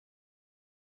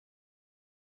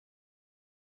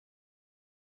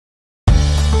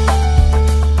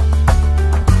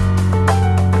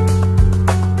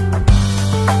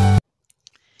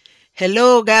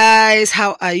Hello, guys.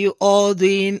 How are you all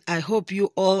doing? I hope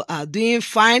you all are doing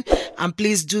fine, and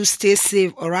please do stay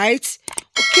safe. All right.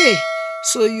 Okay.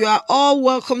 So you are all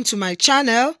welcome to my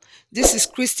channel. This is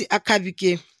Christy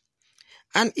Akabike.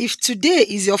 And if today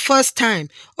is your first time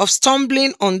of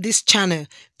stumbling on this channel,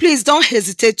 please don't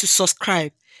hesitate to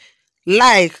subscribe,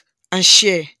 like, and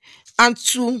share. And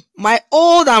to my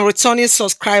old and returning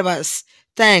subscribers,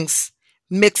 thanks.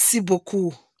 Merci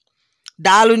beaucoup.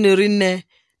 Dalu nirine.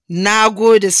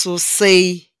 Nagode so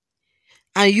say.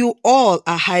 And you all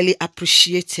are highly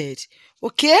appreciated.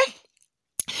 Okay?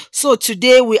 So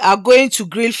today we are going to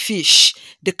grill fish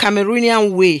the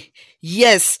Cameroonian way.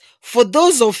 Yes, for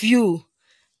those of you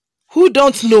who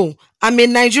don't know, I'm a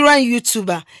Nigerian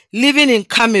YouTuber living in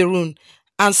Cameroon.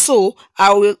 And so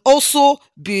I will also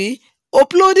be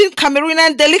uploading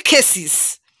Cameroonian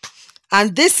delicacies.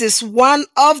 And this is one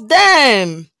of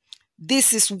them.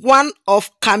 This is one of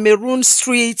Cameroon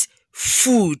street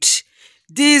food.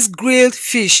 This grilled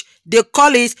fish, they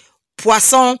call it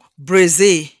poisson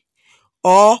braisé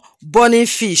or burning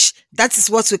fish. That is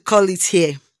what we call it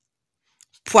here.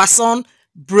 Poisson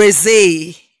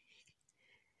braisé.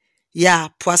 Yeah,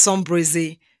 poisson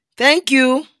braisé. Thank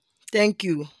you. Thank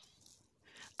you.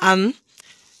 And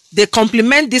they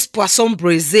complement this poisson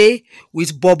braisé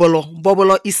with bobolo.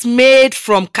 Bobolo is made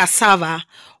from cassava,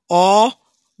 or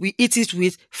we eat it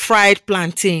with fried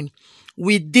plantain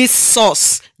with this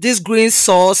sauce, this green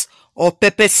sauce or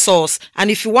pepper sauce.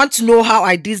 And if you want to know how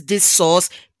I did this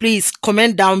sauce, please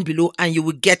comment down below and you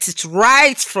will get it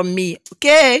right from me.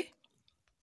 Okay?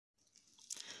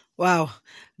 Wow.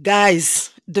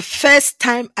 Guys, the first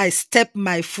time I stepped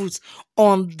my foot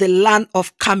on the land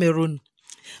of Cameroon,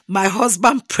 my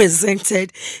husband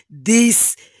presented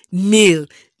this meal,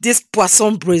 this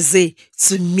poisson braisé,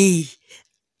 to me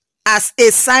as a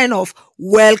sign of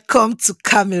welcome to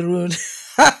Cameroon.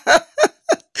 Funny,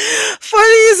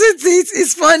 isn't it?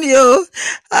 It's funny, oh.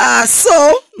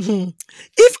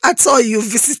 If at all you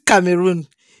visit Cameroon,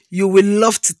 you will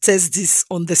love to taste this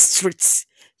on the streets.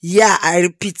 Yeah, I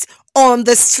repeat, on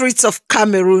the streets of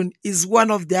Cameroon is one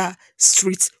of their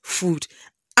street food.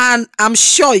 And I'm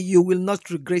sure you will not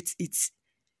regret it.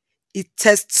 It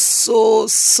tastes so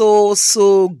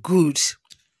good.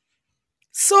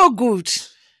 So good.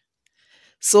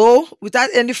 So, without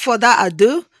any further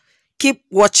ado, keep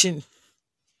watching.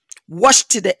 Watch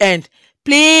to the end.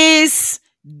 Please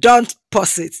don't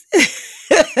pause it.